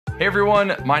Hey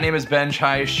everyone, my name is Ben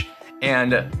Chaish,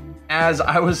 and as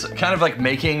I was kind of like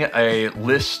making a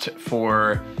list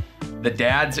for the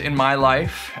dads in my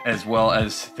life, as well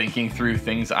as thinking through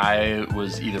things I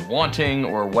was either wanting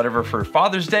or whatever for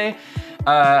Father's Day,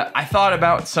 I thought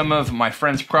about some of my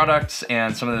friends' products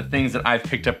and some of the things that I've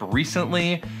picked up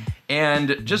recently,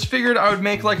 and just figured I would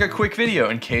make like a quick video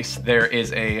in case there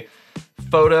is a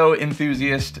photo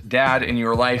enthusiast dad in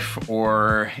your life,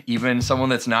 or even someone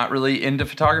that's not really into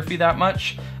photography that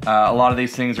much. A lot of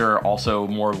these things are also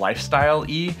more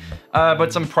lifestyle-y,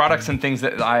 but some products and things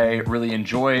that I really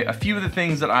enjoy. A few of the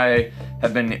things that I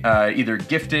have been either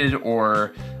gifted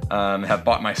or have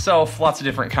bought myself, lots of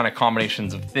different kind of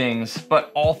combinations of things,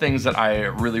 but all things that I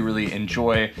really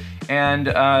enjoy and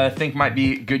think might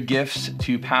be good gifts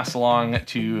to pass along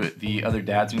to the other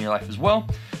dads in your life as well.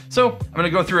 So I'm gonna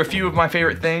go through a few of my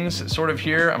favorite things sort of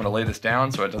here. I'm gonna lay this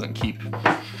down so it doesn't keep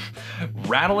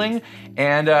rattling,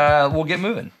 and we'll get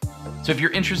moving. So if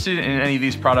you're interested in any of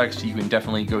these products, you can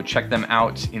definitely go check them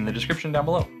out in the description down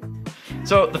below.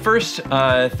 So the first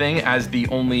thing, as the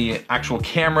only actual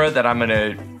camera that I'm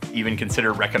gonna even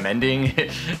consider recommending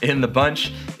in the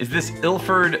bunch, is this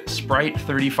Ilford Sprite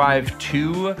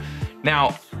 35-2.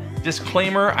 Now,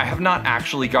 disclaimer, I have not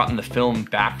actually gotten the film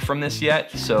back from this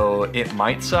yet, so it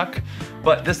might suck,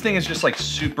 but this thing is just like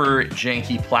super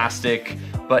janky plastic,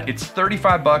 but it's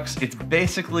 35 bucks. It's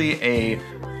basically a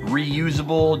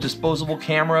reusable, disposable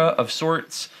camera of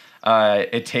sorts.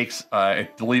 It takes, I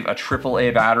believe, a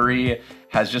AAA battery,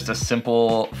 has just a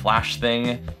simple flash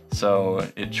thing, so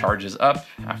it charges up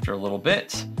after a little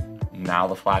bit. Now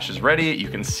the flash is ready. You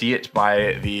can see it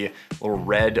by the little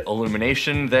red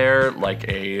illumination there, like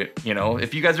a, you know,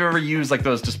 if you guys have ever used like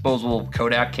those disposable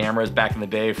Kodak cameras back in the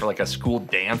day for like a school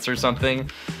dance or something,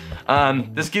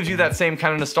 this gives you that same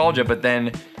kind of nostalgia, but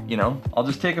then, you know, I'll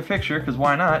just take a picture because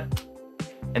why not?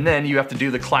 And then you have to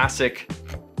do the classic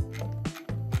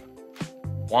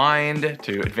wind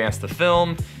to advance the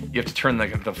film. You have to turn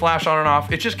the flash on and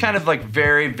off. It's just kind of like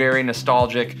very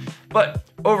nostalgic, but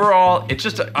overall, it's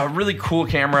just a really cool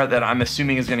camera that I'm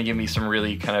assuming is gonna give me some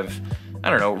really kind of, I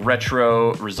don't know,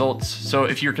 retro results. So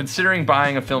if you're considering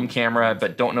buying a film camera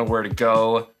but don't know where to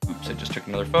go, oops, I just took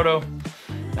another photo.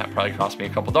 That probably cost me a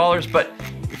couple dollars, but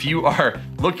if you are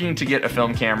looking to get a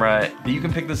film camera, you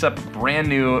can pick this up brand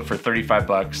new for 35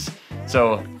 bucks.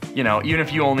 So, you know, even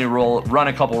if you only run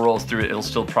a couple rolls through it, it'll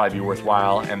still probably be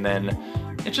worthwhile. And then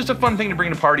it's just a fun thing to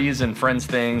bring to parties and friends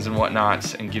things and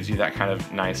whatnot, and gives you that kind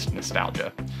of nice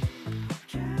nostalgia.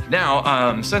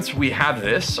 Now, since we have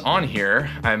this on here,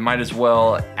 I might as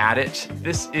well add it.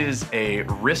 This is a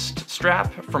wrist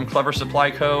strap from Clever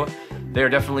Supply Co. They're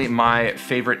definitely my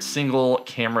favorite single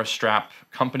camera strap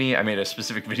company. I made a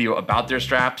specific video about their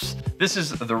straps. This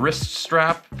is the wrist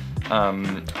strap,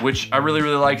 which I really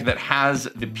like, that has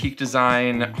the Peak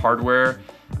Design hardware.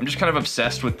 I'm just kind of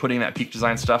obsessed with putting that Peak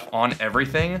Design stuff on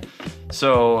everything.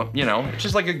 So, you know, it's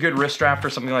just like a good wrist strap for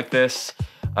something like this.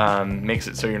 Makes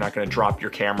it so you're not gonna drop your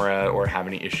camera or have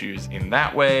any issues in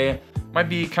that way. Might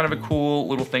be kind of a cool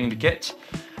little thing to get.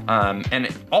 And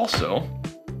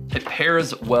it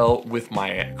pairs well with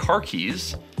my car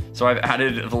keys. So I've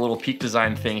added the little Peak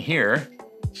Design thing here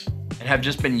and have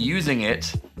just been using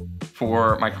it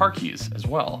for my car keys as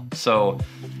well. So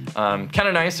kind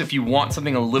of nice if you want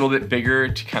something a little bit bigger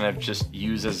to kind of just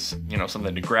use as, you know,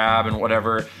 something to grab and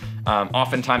whatever.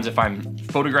 Oftentimes if I'm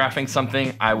photographing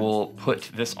something, I will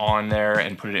put this on there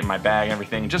and put it in my bag and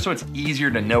everything, just so it's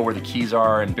easier to know where the keys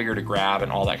are and bigger to grab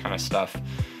and all that kind of stuff.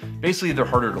 Basically, they're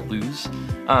harder to lose.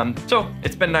 So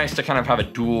it's been nice to kind of have a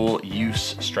dual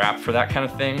use strap for that kind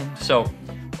of thing. So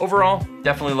overall,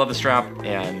 definitely love the strap,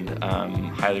 and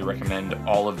highly recommend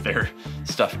all of their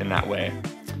stuff in that way.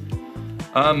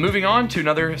 Moving on to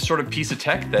another sort of piece of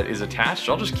tech that is attached,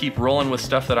 I'll just keep rolling with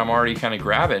stuff that I'm already kind of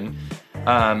grabbing,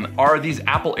 are these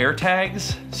Apple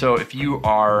AirTags. So if you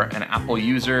are an Apple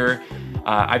user,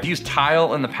 I've used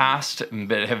Tile in the past,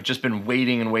 but have just been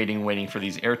waiting for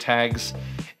these AirTags,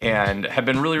 and have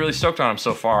been really stoked on them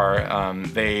so far.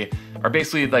 They are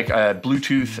basically like a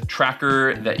Bluetooth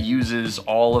tracker that uses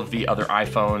all of the other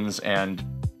iPhones and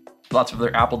lots of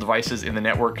other Apple devices in the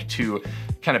network to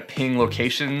kind of ping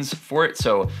locations for it.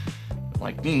 So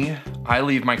like me, I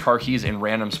leave my car keys in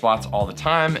random spots all the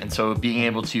time, and so being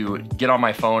able to get on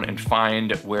my phone and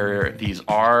find where these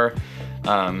are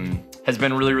has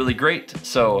been really great.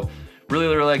 So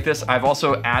really like this. I've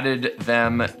also added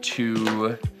them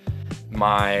to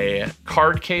my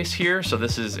card case here. So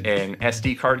this is an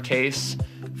SD card case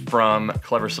from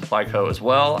Clever Supply Co. as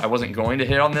well. I wasn't going to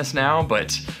hit on this now,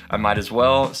 but I might as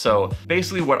well. So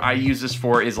basically what I use this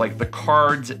for is like the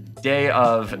cards day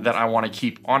of that I want to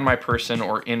keep on my person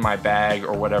or in my bag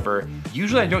or whatever.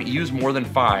 Usually I don't use more than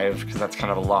 5 because that's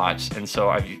kind of a lot. And so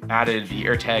I've added the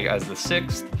AirTag as the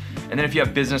 6th. And then if you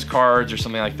have business cards or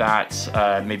something like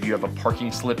that, maybe you have a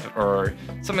parking slip or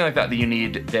something like that that you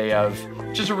need day of,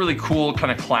 just a really cool kind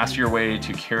of classier way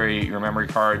to carry your memory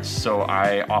cards. So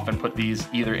I often put these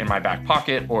either in my back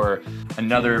pocket or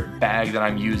another bag that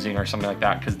I'm using or something like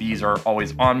that, because these are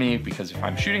always on me, because if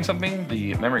I'm shooting something,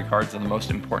 the memory cards are the most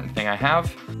important thing I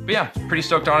have. But yeah, pretty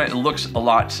stoked on it. It looks a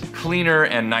lot cleaner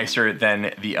and nicer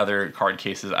than the other card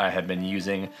cases I had been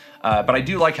using. But I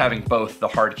do like having both the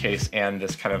hard case and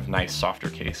this kind of nice softer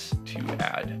case to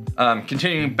add.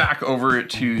 Continuing back over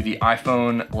to the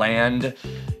iPhone land,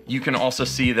 you can also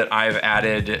see that I've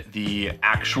added the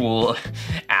actual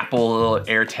Apple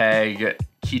AirTag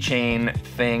keychain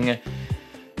thing.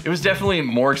 It was definitely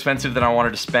more expensive than I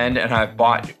wanted to spend, and I've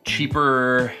bought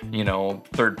cheaper, you know,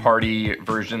 third-party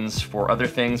versions for other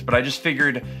things, but I just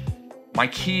figured my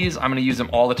keys, I'm gonna use them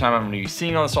all the time. I'm gonna be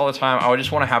seeing all this all the time. I would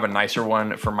just wanna have a nicer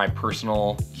one for my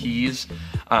personal keys.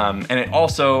 And it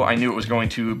also, I knew it was going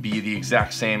to be the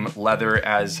exact same leather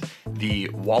as the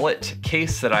wallet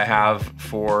case that I have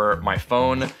for my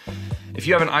phone. If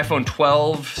you have an iPhone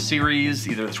 12 series,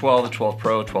 either the 12, the 12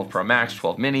 Pro, 12 Pro Max,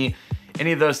 12 Mini,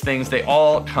 any of those things, they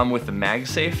all come with the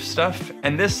MagSafe stuff.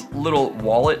 And this little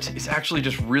wallet is actually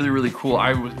just really, really cool.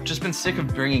 I've just been sick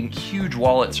of bringing huge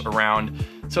wallets around.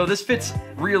 So this fits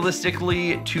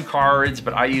realistically 2 cards,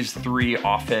 but I use 3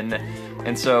 often.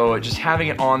 And so just having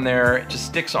it on there, it just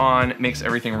sticks on, makes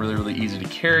everything really, really easy to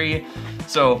carry.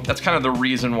 So that's kind of the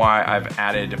reason why I've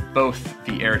added both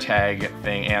the AirTag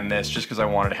thing and this, just because I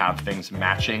wanted to have things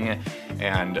matching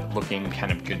and looking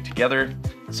kind of good together.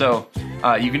 So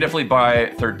you can definitely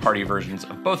buy third-party versions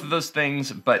of both of those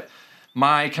things, but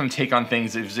my kind of take on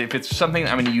things is if it's something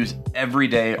I'm gonna use every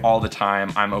day, all the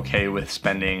time, I'm okay with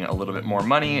spending a little bit more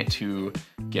money to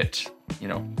get, you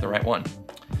know, the right one.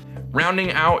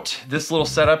 Rounding out this little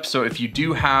setup, so if you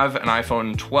do have an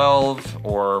iPhone 12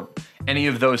 or any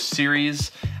of those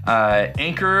series,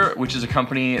 Anker, which is a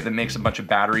company that makes a bunch of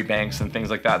battery banks and things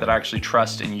like that, that I actually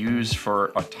trust and use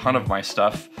for a ton of my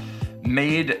stuff,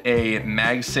 made a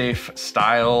MagSafe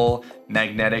style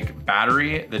magnetic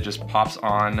battery that just pops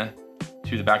on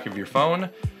to the back of your phone.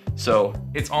 So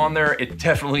it's on there. It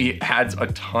definitely adds a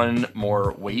ton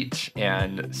more weight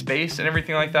and space and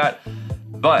everything like that.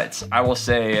 But I will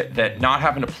say that not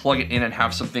having to plug it in and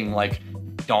have something like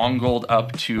dongled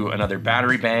up to another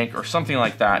battery bank or something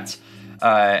like that,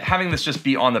 having this just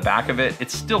be on the back of it,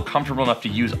 it's still comfortable enough to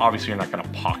use. Obviously, you're not gonna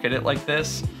pocket it like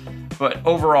this, but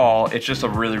overall, it's just a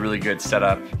really, really good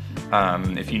setup.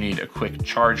 If you need a quick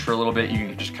charge for a little bit, you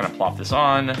can just kind of plop this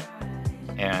on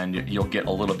and you'll get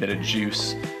a little bit of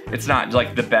juice. It's not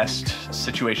like the best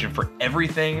situation for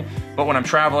everything, but when I'm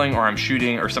traveling or I'm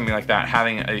shooting or something like that,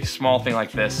 having a small thing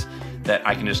like this that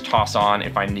I can just toss on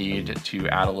if I need to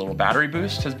add a little battery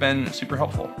boost has been super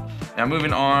helpful. Now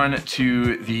moving on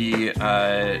to the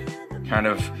kind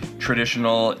of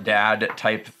traditional dad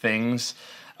type things.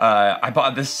 I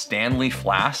bought this Stanley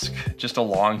flask just a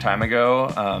long time ago,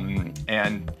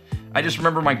 and I just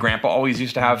remember my grandpa always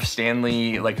used to have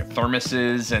Stanley like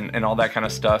thermoses and all that kind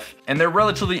of stuff. And they're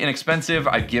relatively inexpensive.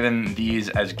 I've given these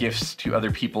as gifts to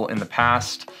other people in the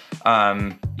past.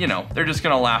 You know, they're just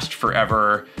gonna last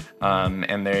forever.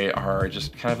 And they are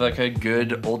just kind of like a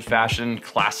good old fashioned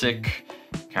classic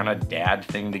kind of dad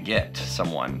thing to get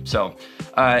someone. So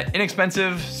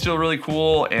inexpensive, still really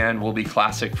cool, and will be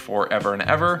classic forever and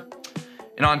ever.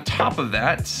 And on top of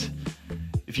that,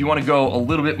 if you want to go a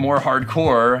little bit more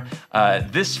hardcore,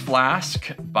 this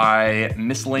flask by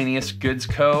Miscellaneous Goods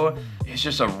Co. is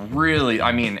just a really,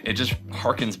 I mean, it just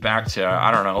harkens back to, I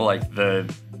don't know, like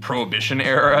the Prohibition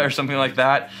era or something like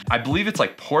that. I believe it's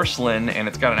like porcelain and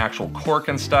it's got an actual cork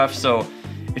and stuff. So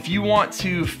if you want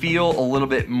to feel a little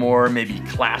bit more maybe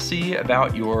classy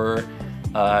about your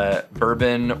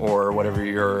bourbon or whatever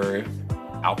your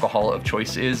alcohol of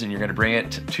choice is, and you're gonna bring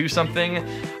it to something,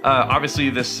 obviously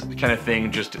this kind of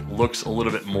thing just looks a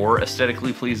little bit more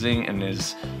aesthetically pleasing and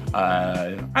is,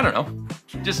 I don't know,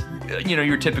 just, you know,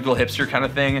 your typical hipster kind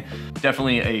of thing.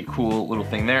 Definitely a cool little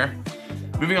thing there.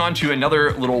 Moving on to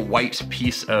another little white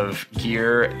piece of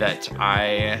gear that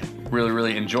I really,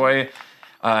 really enjoy.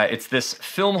 It's this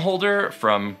film holder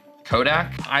from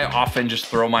Kodak. I often just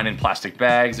throw mine in plastic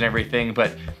bags and everything,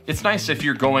 but it's nice if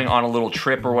you're going on a little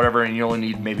trip or whatever and you only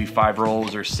need maybe 5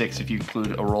 rolls or 6 if you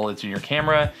include a roll that's in your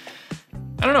camera.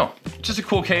 I don't know, just a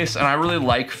cool case, and I really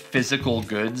like physical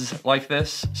goods like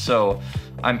this. So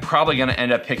I'm probably gonna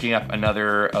end up picking up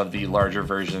another of the larger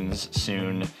versions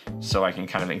soon so I can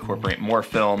kind of incorporate more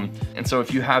film. And so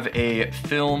if you have a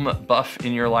film buff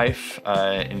in your life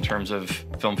in terms of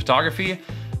film photography,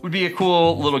 would be a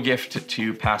cool little gift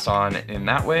to pass on in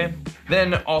that way.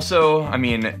 Then also, I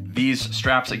mean, these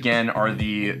straps again are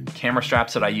the camera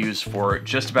straps that I use for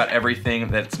just about everything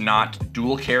that's not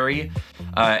dual carry.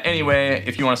 Anyway,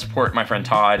 if you want to support my friend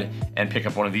Todd and pick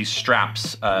up one of these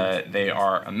straps, they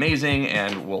are amazing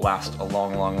and will last a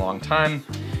long time.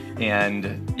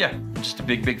 And yeah, I'm just a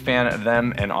big fan of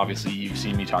them, and obviously you've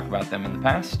seen me talk about them in the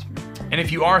past. And if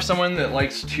you are someone that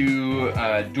likes to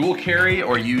dual carry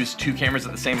or use two cameras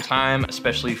at the same time,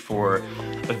 especially for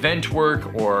event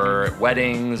work or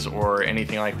weddings or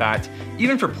anything like that,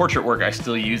 even for portrait work, I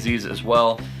still use these as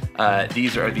well.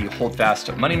 These are the Holdfast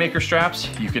Moneymaker straps.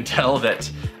 You can tell that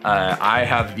I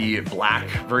have the black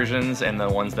versions and the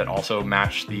ones that also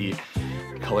match the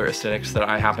color aesthetics that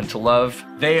I happen to love.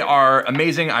 They are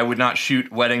amazing. I would not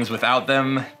shoot weddings without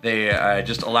them. They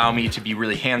just allow me to be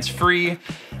really hands-free.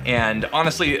 And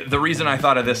honestly, the reason I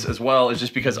thought of this as well is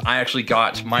just because I actually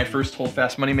got my first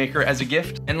Holdfast Moneymaker as a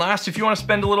gift. And last, if you want to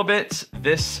spend a little bit,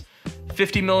 this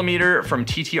 50mm from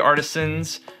TT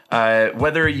Artisans,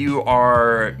 whether you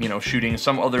are, shooting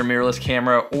some other mirrorless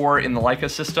camera or in the Leica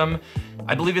system,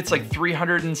 I believe it's like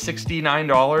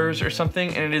 $369 or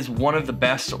something, and it is one of the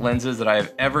best lenses that I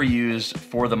have ever used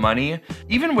for the money.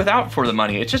 Even without for the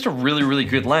money, it's just a really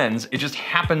good lens. It just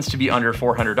happens to be under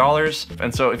 $400.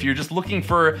 And so if you're just looking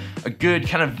for a good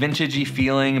kind of vintagey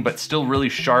feeling, but still really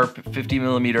sharp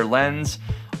 50mm lens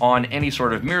on any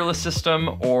sort of mirrorless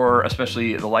system, or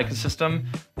especially the Leica system,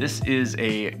 this is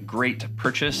a great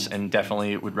purchase and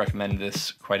definitely would recommend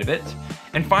this quite a bit.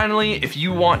 And finally, if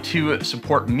you want to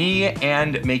support me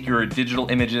and make your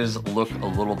digital images look a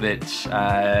little bit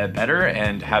better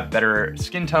and have better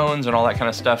skin tones and all that kind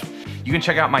of stuff, you can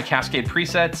check out my Cascade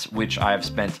presets, which I've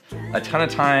spent a ton of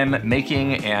time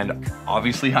making and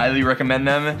obviously highly recommend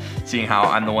them, seeing how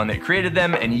I'm the one that created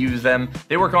them and use them.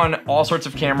 They work on all sorts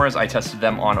of cameras. I tested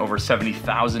them on over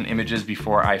 70,000 images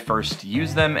before I first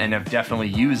used them, and have definitely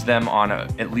used them on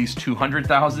at least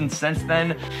 200,000 since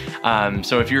then.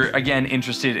 So if you're, again,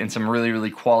 interested in some really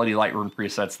quality Lightroom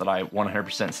presets that I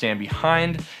 100% stand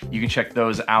behind, you can check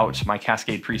those out, my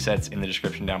Cascade presets, in the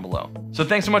description down below. So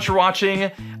thanks so much for watching.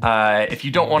 If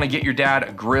you don't want to get your dad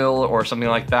a grill or something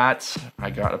like that, I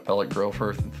got a pellet grill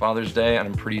for Father's Day, and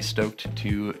I'm pretty stoked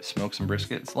to smoke some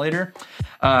briskets later.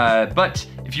 But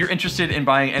if you're interested in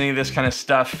buying any of this kind of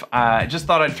stuff, I just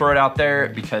thought I'd throw it out there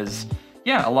because,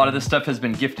 yeah, a lot of this stuff has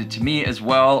been gifted to me as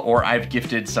well, or I've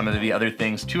gifted some of the other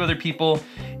things to other people.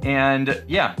 And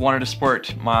yeah, wanted to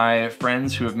support my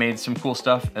friends who have made some cool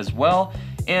stuff as well,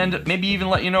 and maybe even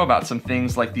let you know about some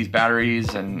things like these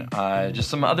batteries and just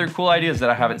some other cool ideas that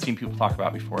I haven't seen people talk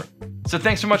about before. So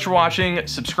thanks so much for watching.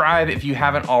 Subscribe if you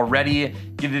haven't already.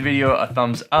 Give the video a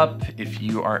thumbs up if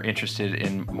you are interested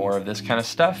in more of this kind of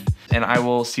stuff, and I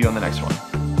will see you on the next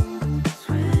one.